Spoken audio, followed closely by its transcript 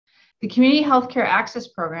The Community Healthcare Access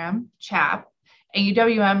Program, CHAP, and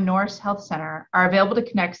UWM Norris Health Center are available to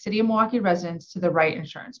connect City of Milwaukee residents to the right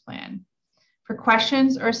insurance plan. For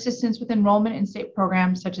questions or assistance with enrollment in state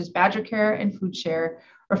programs such as Badger Care and Food Share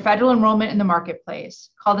or federal enrollment in the marketplace,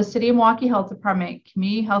 call the City of Milwaukee Health Department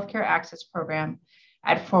Community Healthcare Access Program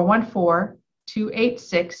at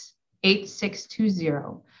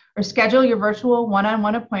 414-286-8620 or schedule your virtual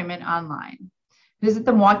one-on-one appointment online. Visit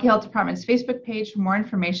the Milwaukee Health Department's Facebook page for more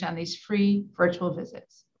information on these free virtual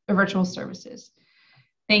visits or virtual services.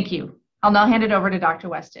 Thank you. I'll now hand it over to Dr.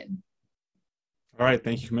 Weston. All right,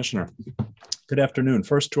 thank you, Commissioner. Good afternoon.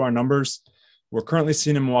 First, to our numbers. We're currently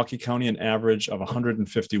seeing in Milwaukee County an average of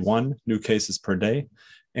 151 new cases per day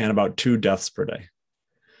and about 2 deaths per day.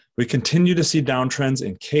 We continue to see downtrends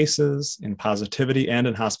in cases, in positivity, and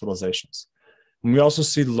in hospitalizations. And we also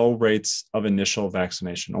see low rates of initial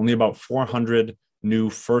vaccination, only about 400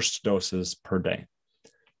 new first doses per day.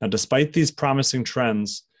 Now, despite these promising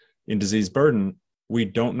trends in disease burden, we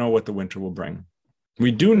don't know what the winter will bring.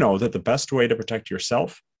 We do know that the best way to protect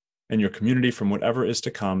yourself and your community from whatever is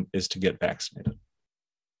to come is to get vaccinated.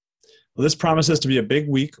 Well, this promises to be a big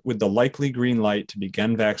week with the likely green light to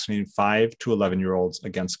begin vaccinating 5 to 11-year-olds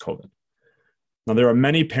against COVID. Now, there are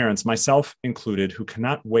many parents, myself included, who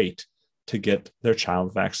cannot wait to get their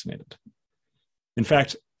child vaccinated. In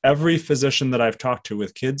fact, every physician that I've talked to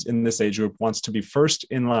with kids in this age group wants to be first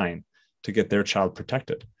in line to get their child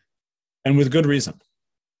protected, and with good reason.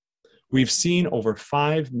 We've seen over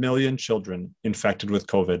 5 million children infected with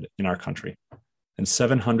COVID in our country and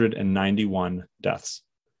 791 deaths.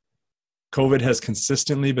 COVID has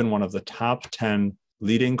consistently been one of the top 10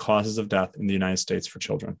 leading causes of death in the United States for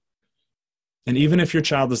children. And even if your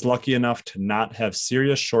child is lucky enough to not have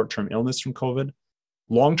serious short-term illness from COVID,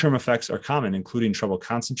 long-term effects are common, including trouble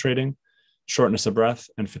concentrating, shortness of breath,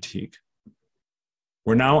 and fatigue.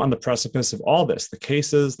 We're now on the precipice of all this, the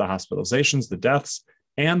cases, the hospitalizations, the deaths,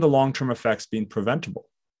 and the long-term effects being preventable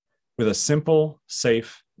with a simple,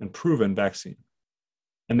 safe, and proven vaccine.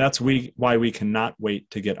 And that's why we cannot wait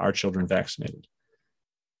to get our children vaccinated.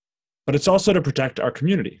 But it's also to protect our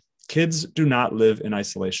community. Kids do not live in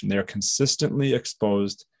isolation. They are consistently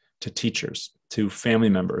exposed to teachers, to family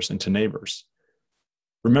members, and to neighbors.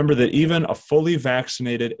 Remember that even a fully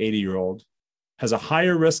vaccinated 80-year-old has a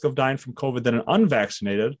higher risk of dying from COVID than an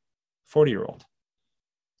unvaccinated 40-year-old.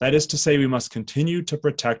 That is to say, we must continue to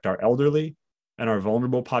protect our elderly and our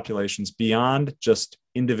vulnerable populations beyond just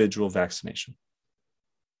individual vaccination.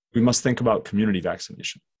 We must think about community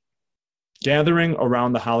vaccination. Gathering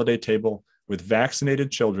around the holiday table with vaccinated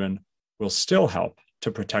children will still help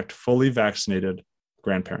to protect fully vaccinated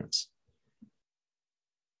grandparents.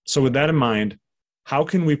 So with that in mind, how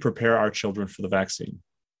can we prepare our children for the vaccine?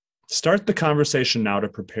 Start the conversation now to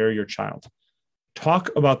prepare your child. Talk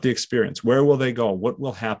about the experience. Where will they go? What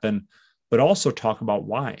will happen? But also talk about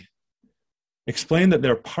why. Explain that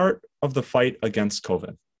they're part of the fight against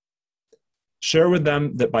COVID. Share with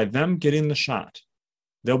them that by them getting the shot,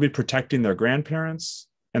 they'll be protecting their grandparents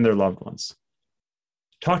and their loved ones.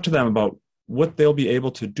 Talk to them about what they'll be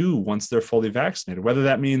able to do once they're fully vaccinated, whether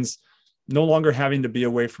that means no longer having to be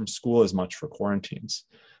away from school as much for quarantines,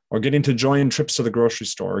 or getting to join trips to the grocery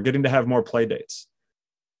store, or getting to have more play dates.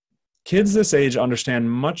 Kids this age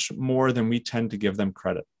understand much more than we tend to give them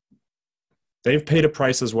credit. They've paid a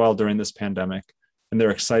price as well during this pandemic, and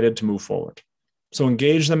they're excited to move forward. So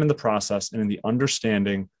engage them in the process and in the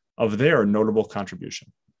understanding of their notable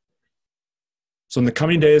contribution. So in the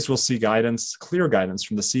coming days, we'll see guidance, clear guidance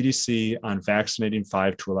from the CDC on vaccinating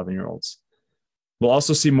 5 to 11-year-olds. We'll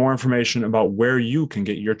also see more information about where you can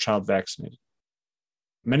get your child vaccinated.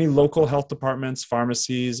 Many local health departments,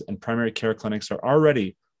 pharmacies, and primary care clinics are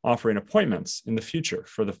already offering appointments in the future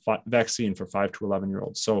for the vaccine for 5 to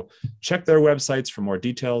 11-year-olds. So check their websites for more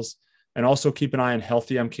details, and also keep an eye on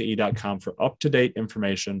healthymke.com for up-to-date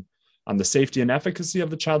information on the safety and efficacy of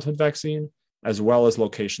the childhood vaccine, as well as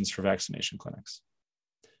locations for vaccination clinics.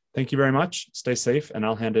 Thank you very much. Stay safe, and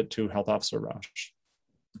I'll hand it to Health Officer Rausch.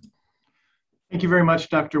 Thank you very much,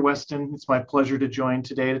 Dr. Weston. It's my pleasure to join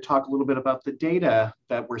today to talk a little bit about the data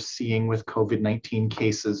that we're seeing with COVID-19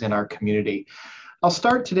 cases in our community. I'll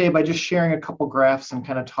start today by just sharing a couple graphs and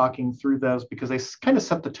kind of talking through those because they kind of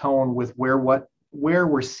set the tone with where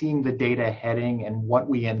we're seeing the data heading and what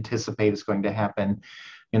we anticipate is going to happen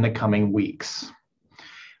in the coming weeks.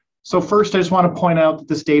 So first, I just want to point out that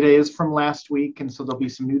this data is from last week, and so there'll be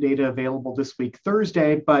some new data available this week,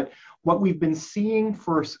 Thursday, but what we've been seeing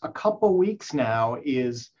for a couple weeks now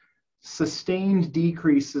is sustained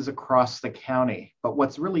decreases across the county. But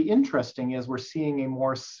what's really interesting is we're seeing a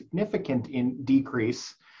more significant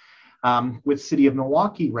decrease With City of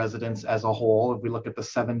Milwaukee residents as a whole, if we look at the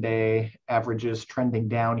 7-day averages trending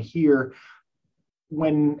down here,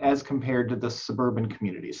 when as compared to the suburban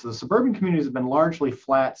communities. So the suburban communities have been largely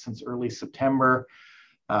flat since early September.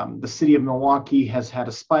 The City of Milwaukee has had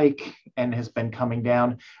a spike and has been coming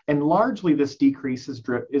down. And largely this decrease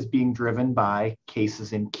is being driven by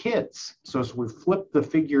cases in kids. So as we flip the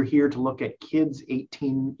figure here to look at kids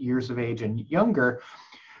 18 years of age and younger,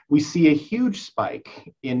 we see a huge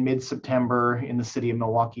spike in mid-September in the City of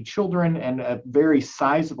Milwaukee children and a very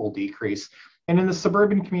sizable decrease. And in the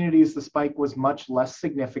suburban communities, the spike was much less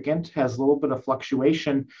significant, has a little bit of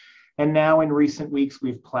fluctuation. And now in recent weeks,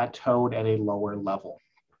 we've plateaued at a lower level.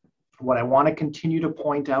 What I want to continue to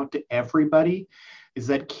point out to everybody is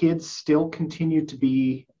that kids still continue to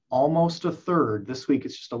be almost a third. This week,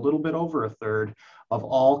 it's just a little bit over a third of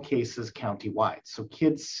all cases countywide. So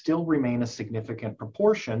kids still remain a significant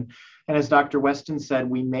proportion. And as Dr. Weston said,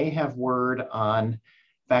 we may have word on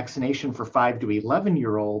vaccination for 5 to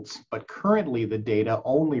 11-year-olds, but currently the data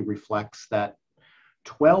only reflects that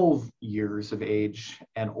 12 years of age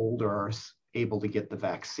and older are able to get the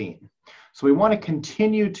vaccine. So we want to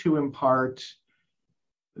continue to impart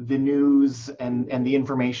the news and the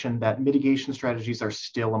information that mitigation strategies are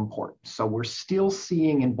still important. So we're still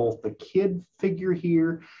seeing in both the kid figure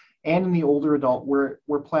here and in the older adult, we're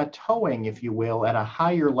plateauing, if you will, at a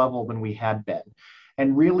higher level than we had been.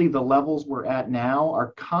 And really the levels we're at now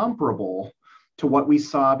are comparable to what we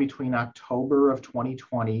saw between October of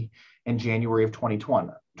 2020 and January of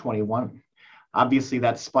 2021. Obviously,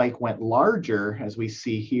 that spike went larger, as we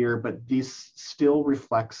see here, but this still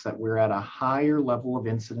reflects that we're at a higher level of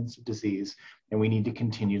incidence of disease, and we need to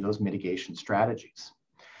continue those mitigation strategies.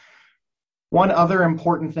 One other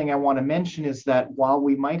important thing I want to mention is that while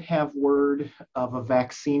we might have word of a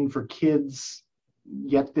vaccine for kids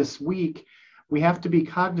yet this week, we have to be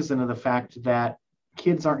cognizant of the fact that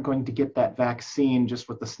kids aren't going to get that vaccine just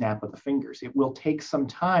with the snap of the fingers. It will take some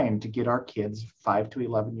time to get our kids, 5 to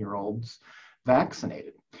 11-year-olds,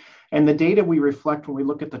 vaccinated. And the data we reflect when we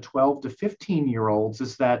look at the 12 to 15-year-olds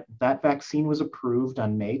is that that vaccine was approved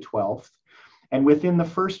on May 12th. And within the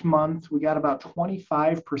first month, we got about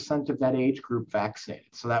 25% of that age group vaccinated.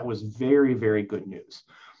 So that was very, very good news.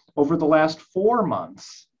 Over the last 4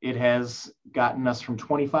 months, it has gotten us from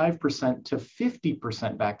 25% to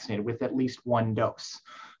 50% vaccinated with at least 1 dose.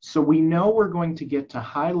 So we know we're going to get to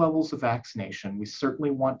high levels of vaccination. We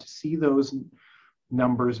certainly want to see those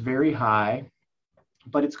numbers very high,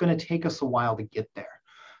 but it's going to take us a while to get there.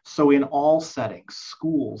 So in all settings,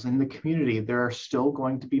 schools, in the community, there are still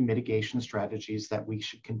going to be mitigation strategies that we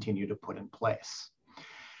should continue to put in place.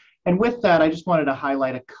 And with that, I just wanted to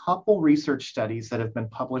highlight a couple research studies that have been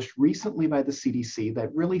published recently by the CDC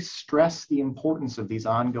that really stress the importance of these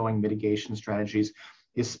ongoing mitigation strategies,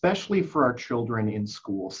 especially for our children in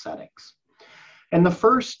school settings. And the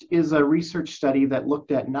first is a research study that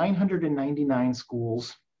looked at 999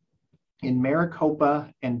 schools in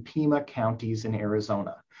Maricopa and Pima counties in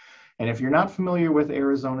Arizona. And if you're not familiar with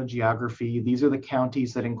Arizona geography, these are the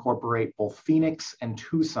counties that incorporate both Phoenix and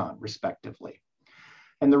Tucson, respectively.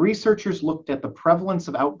 And the researchers looked at the prevalence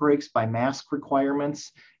of outbreaks by mask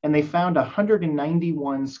requirements, and they found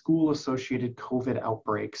 191 school-associated COVID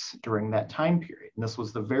outbreaks during that time period. And this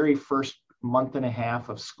was the very first month and a half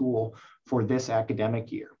of school for this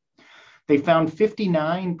academic year. They found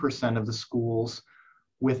 59% of the schools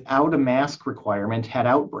without a mask requirement had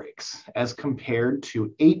outbreaks, as compared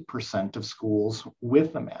to 8% of schools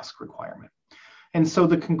with a mask requirement. And so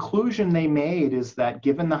the conclusion they made is that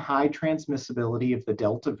given the high transmissibility of the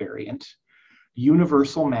Delta variant,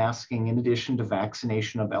 universal masking, in addition to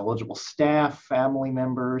vaccination of eligible staff, family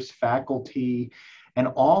members, faculty, and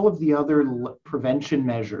all of the other prevention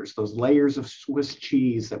measures, those layers of Swiss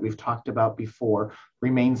cheese that we've talked about before,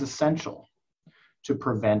 remains essential to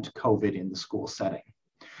prevent COVID in the school setting.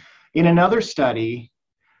 In another study,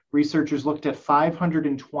 researchers looked at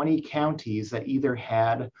 520 counties that either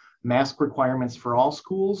had mask requirements for all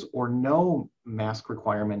schools or no mask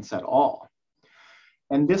requirements at all.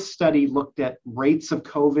 And this study looked at rates of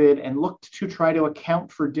COVID and looked to try to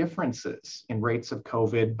account for differences in rates of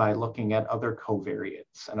COVID by looking at other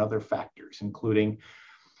covariates and other factors, including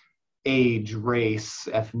age, race,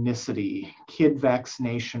 ethnicity, kid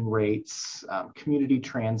vaccination rates, community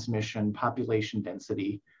transmission, population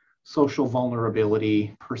density, social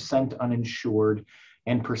vulnerability, percent uninsured,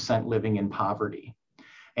 and percent living in poverty.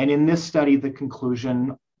 And in this study, the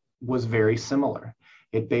conclusion was very similar.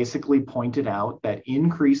 It basically pointed out that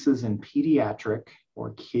increases in pediatric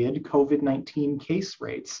or kid COVID-19 case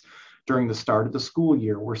rates during the start of the school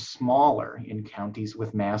year were smaller in counties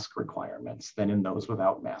with mask requirements than in those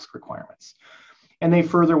without mask requirements. And they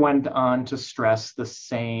further went on to stress the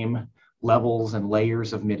same levels and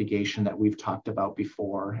layers of mitigation that we've talked about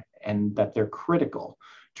before, and that they're critical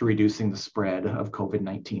to reducing the spread of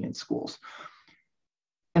COVID-19 in schools.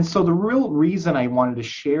 And so the real reason I wanted to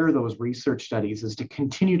share those research studies is to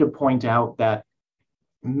continue to point out that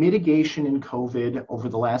mitigation in COVID over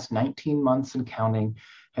the last 19 months and counting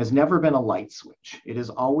has never been a light switch. It has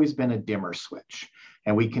always been a dimmer switch.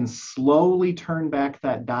 And we can slowly turn back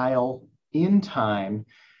that dial in time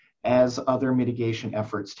as other mitigation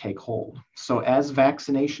efforts take hold. So as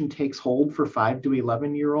vaccination takes hold for 5 to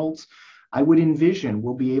 11-year-olds, I would envision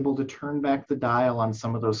we'll be able to turn back the dial on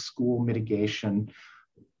some of those school mitigation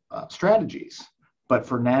strategies. But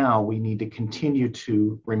for now, we need to continue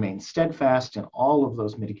to remain steadfast in all of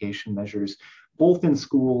those mitigation measures, both in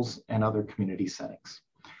schools and other community settings.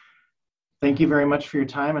 Thank you very much for your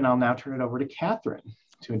time, and I'll now turn it over to Catherine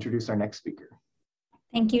to introduce our next speaker.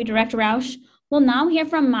 Thank you, Director Roush. We'll now hear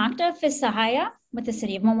from Magda Fisahaya with the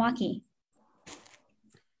City of Milwaukee.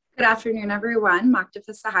 Good afternoon, everyone. Magda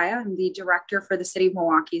Fisahaya. I'm the Director for the City of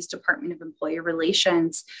Milwaukee's Department of Employee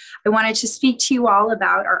Relations. I wanted to speak to you all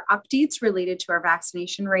about our updates related to our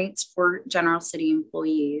vaccination rates for general city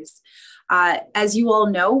employees. As you all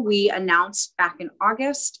know, we announced back in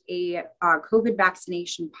August a COVID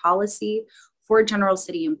vaccination policy for general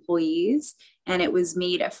city employees, and it was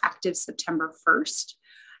made effective September 1st.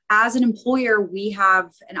 As an employer, we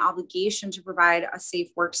have an obligation to provide a safe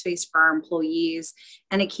workspace for our employees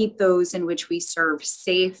and to keep those in which we serve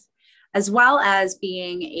safe, as well as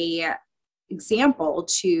being an example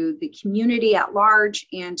to the community at large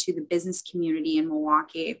and to the business community in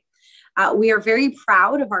Milwaukee. We are very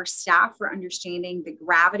proud of our staff for understanding the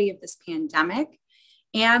gravity of this pandemic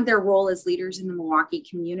and their role as leaders in the Milwaukee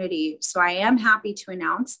community. So I am happy to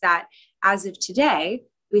announce that as of today,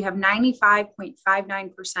 we have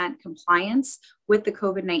 95.59% compliance with the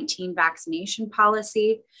COVID-19 vaccination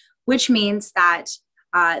policy, which means that,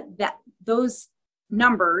 those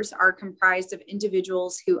numbers are comprised of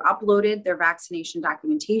individuals who uploaded their vaccination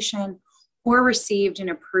documentation or received an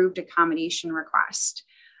approved accommodation request.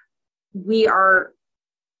 We are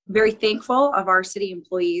very thankful of our city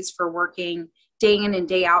employees for working day in and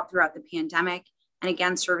day out throughout the pandemic, and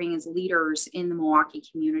again, serving as leaders in the Milwaukee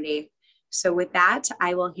community. So with that,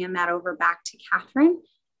 I will hand that over back to Catherine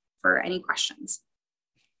for any questions.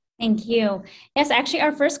 Thank you. Yes, actually,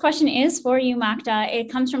 our first question is for you, Magda. It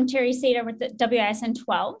comes from Terry Sater with the WISN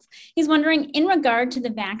 12. He's wondering, in regard to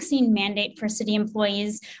the vaccine mandate for city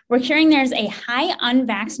employees, we're hearing there's a high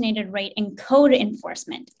unvaccinated rate in code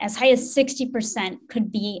enforcement, as high as 60% could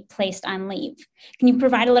be placed on leave. Can you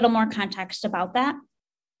provide a little more context about that?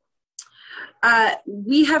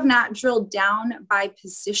 We have not drilled down by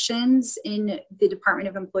positions in the Department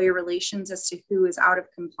of Employee Relations as to who is out of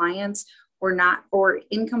compliance or not, or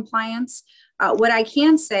in compliance. What I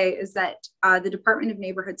can say is that the Department of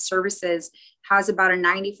Neighborhood Services has about a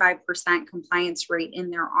 95% compliance rate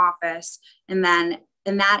in their office. And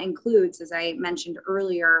that includes, as I mentioned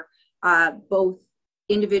earlier, both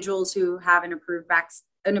individuals who have an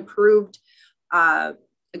approved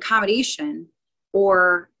accommodation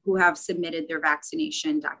or who have submitted their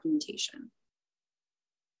vaccination documentation.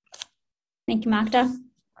 Thank you, Magda.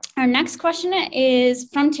 Our next question is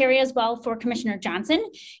from Terry as well for Commissioner Johnson.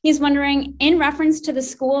 He's wondering, in reference to the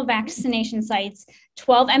school vaccination sites,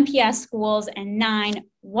 12 MPS schools and 9,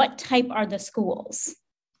 what type are the schools?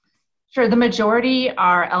 Sure, the majority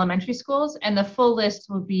are elementary schools, and the full list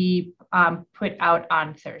will be put out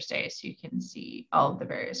on Thursday, so you can see all of the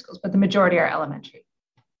various schools, but the majority are elementary.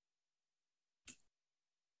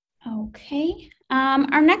 Okay.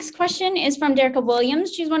 Our next question is from Derica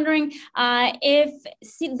Williams. She's wondering if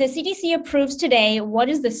the CDC approves today, what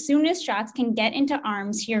is the soonest shots can get into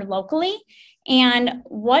arms here locally? And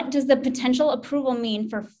what does the potential approval mean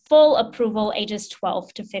for full approval ages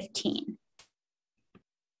 12 to 15?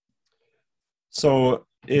 So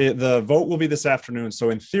the vote will be this afternoon.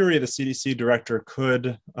 So in theory, the CDC director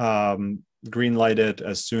could green light it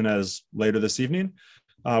as soon as later this evening.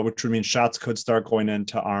 Which would mean shots could start going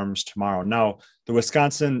into arms tomorrow. Now, the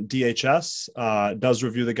Wisconsin DHS does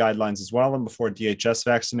review the guidelines as well, and before DHS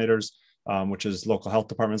vaccinators, which is local health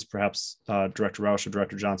departments, perhaps Director Roush or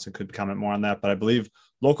Director Johnson could comment more on that, but I believe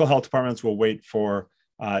local health departments will wait for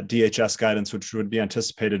DHS guidance, which would be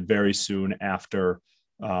anticipated very soon after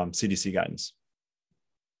CDC guidance.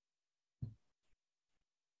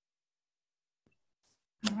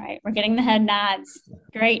 All right, we're getting the head nods.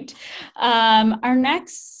 Great. Our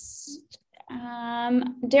next,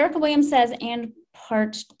 Derica Williams says, and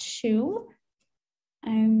part 2.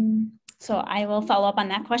 So I will follow up on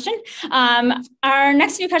that question. Our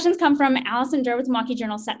next few questions come from Allison Durr with Milwaukee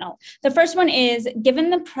Journal Sentinel. The first one is, given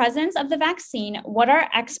the presence of the vaccine, what are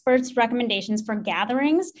experts' recommendations for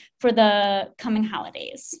gatherings for the coming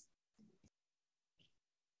holidays?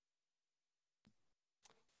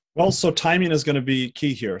 Well, so timing is going to be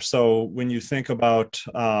key here. So when you think about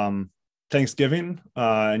Thanksgiving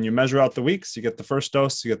and you measure out the weeks, you get the first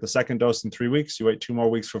dose, you get the second dose in 3 weeks, you wait 2 more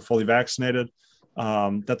weeks for fully vaccinated.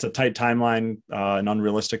 That's a tight timeline, an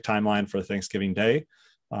unrealistic timeline for Thanksgiving Day.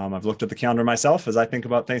 I've looked at the calendar myself as I think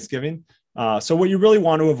about Thanksgiving. So what you really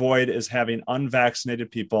want to avoid is having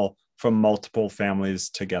unvaccinated people from multiple families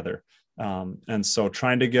together. And so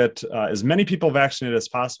trying to get as many people vaccinated as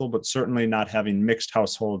possible, but certainly not having mixed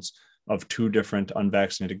households of 2 different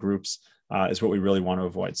unvaccinated groups is what we really want to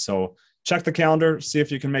avoid. So check the calendar, see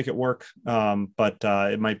if you can make it work, but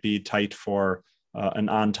it might be tight for an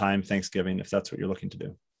on-time Thanksgiving if that's what you're looking to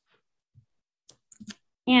do.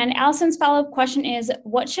 And Allison's follow-up question is,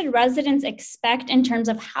 what should residents expect in terms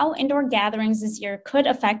of how indoor gatherings this year could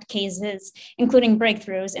affect cases, including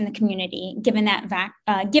breakthroughs in the community, given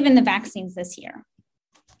the vaccines this year?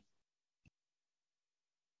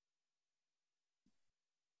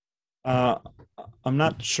 I'm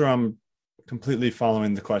not sure I'm completely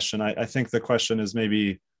following the question. I think the question is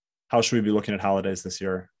maybe, how should we be looking at holidays this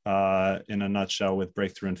year in a nutshell with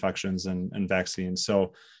breakthrough infections and vaccines?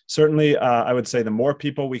 So certainly I would say the more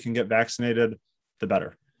people we can get vaccinated, the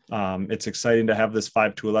better. It's exciting to have this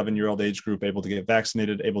 5 to 11-year-old age group able to get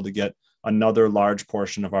vaccinated, able to get another large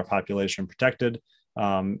portion of our population protected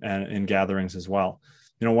and in gatherings as well.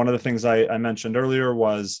 You know, one of the things I mentioned earlier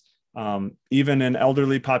was even in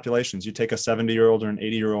elderly populations, you take a 70-year-old or an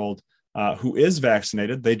 80-year-old who is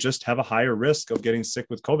vaccinated, they just have a higher risk of getting sick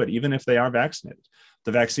with COVID, even if they are vaccinated.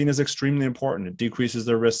 The vaccine is extremely important. It decreases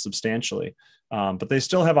their risk substantially, but they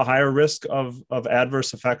still have a higher risk of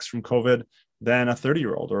adverse effects from COVID than a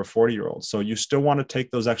 30-year-old or a 40-year-old. So you still want to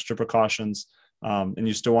take those extra precautions, and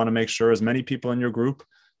you still want to make sure as many people in your group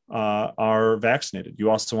are vaccinated. You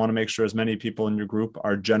also want to make sure as many people in your group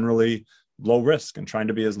are generally low risk and trying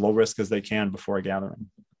to be as low risk as they can before a gathering.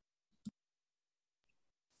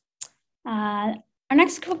 Our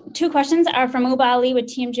next 2 questions are from Uba Ali with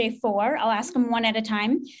TMJ4. I'll ask them one at a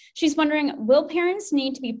time. She's wondering, will parents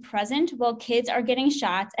need to be present while kids are getting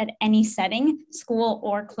shots at any setting, school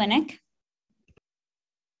or clinic?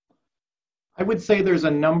 I would say there's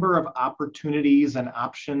a number of opportunities and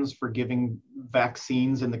options for giving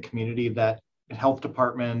vaccines in the community that health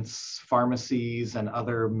departments, pharmacies, and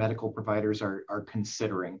other medical providers are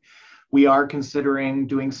considering. We are considering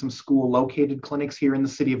doing some school-located clinics here in the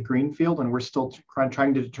city of Greenfield, and we're still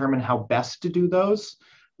trying to determine how best to do those.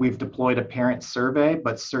 We've deployed a parent survey,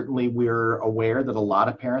 but certainly we're aware that a lot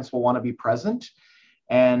of parents will want to be present.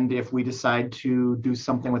 And if we decide to do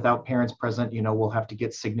something without parents present, you know, we'll have to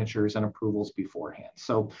get signatures and approvals beforehand.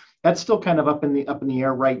 So that's still kind of up in the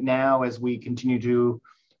air right now as we continue to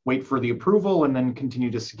wait for the approval and then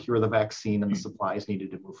continue to secure the vaccine and the supplies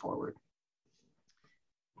needed to move forward.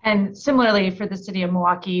 And similarly for the city of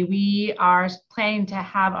Milwaukee, we are planning to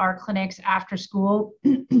have our clinics after school.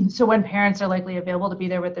 So when parents are likely available to be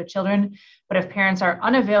there with their children, but if parents are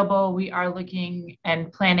unavailable, we are looking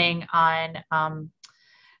and planning on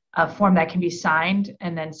a form that can be signed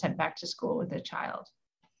and then sent back to school with the child.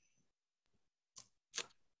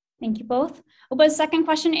 Thank you both. Uba's second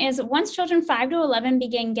question is, once children 5 to 11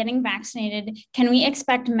 begin getting vaccinated, can we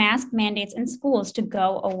expect mask mandates in schools to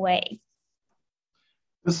go away?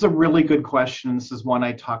 This is a really good question. This is one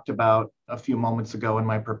I talked about a few moments ago in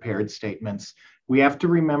my prepared statements. We have to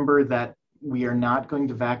remember that we are not going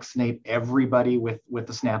to vaccinate everybody with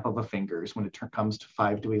the snap of a fingers when it comes to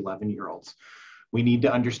 5 to 11-year-olds. We need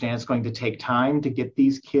to understand it's going to take time to get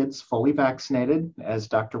these kids fully vaccinated. As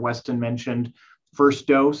Dr. Weston mentioned, first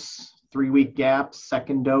dose, 3-week gap,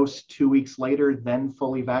 second dose, 2 weeks later, then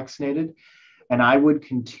fully vaccinated. And I would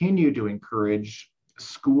continue to encourage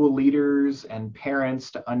school leaders and parents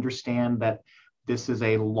to understand that this is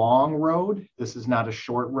a long road. This is not a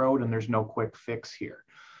short road, and there's no quick fix here.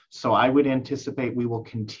 So I would anticipate we will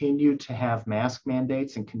continue to have mask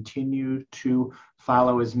mandates and continue to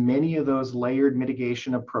follow as many of those layered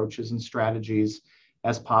mitigation approaches and strategies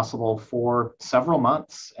as possible for several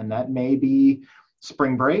months. And that may be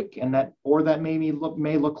spring break, and that may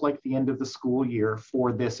look like the end of the school year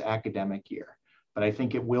for this academic year. But I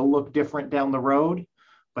think it will look different down the road.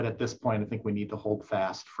 But at this point, I think we need to hold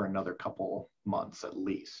fast for another couple months at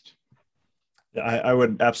least. I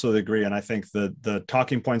would absolutely agree. And I think the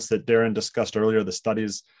talking points that Darren discussed earlier, the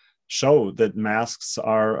studies show that masks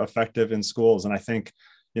are effective in schools. And I think,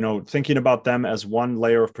 thinking about them as one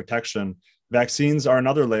layer of protection, vaccines are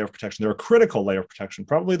another layer of protection. They're a critical layer of protection,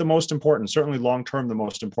 probably the most important, certainly long-term, the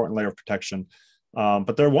most important layer of protection.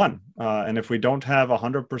 But they're one. And if we don't have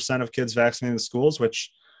 100% of kids vaccinated in the schools, which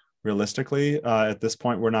realistically, at this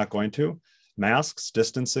point, we're not going to, masks,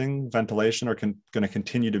 distancing, ventilation are going to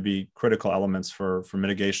continue to be critical elements for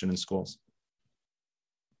mitigation in schools.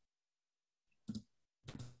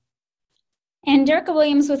 And Derek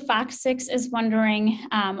Williams with FOX6 is wondering,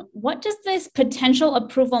 what does this potential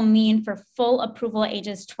approval mean for full approval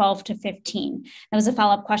ages 12 to 15? That was a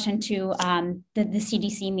follow-up question to the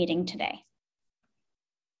CDC meeting today.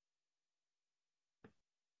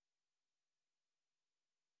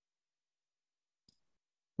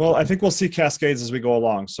 Well, I think we'll see cascades as we go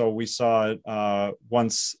along. So we saw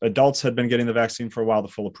once adults had been getting the vaccine for a while, the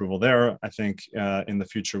full approval there. I think in the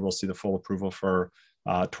future, we'll see the full approval for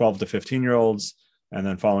 12 to 15-year-olds. And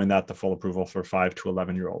then following that, the full approval for 5 to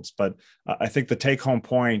 11-year-olds. But I think the take-home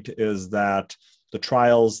point is that the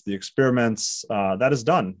trials, the experiments, that is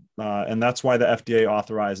done. And that's why the FDA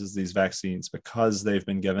authorizes these vaccines, because they've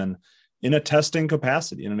been given in a testing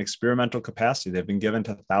capacity, in an experimental capacity. They've been given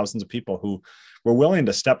to thousands of people who were willing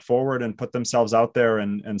to step forward and put themselves out there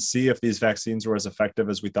and see if these vaccines were as effective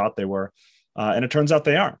as we thought they were. And it turns out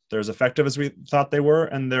they are. They're as effective as we thought they were,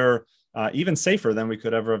 and they're even safer than we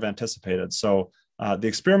could ever have anticipated. So the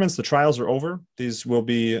experiments, the trials are over. These will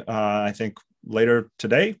be, I think, later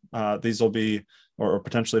today. These will be, or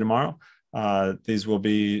potentially tomorrow. These will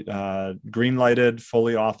be green-lighted,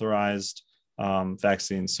 fully authorized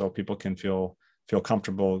vaccines, so people can feel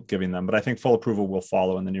comfortable giving them. But I think full approval will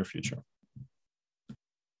follow in the near future.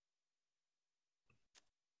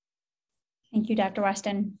 Thank you, Dr.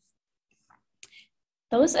 Weston.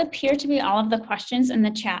 Those appear to be all of the questions in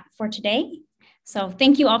the chat for today. So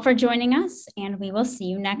thank you all for joining us, and we will see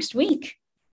you next week.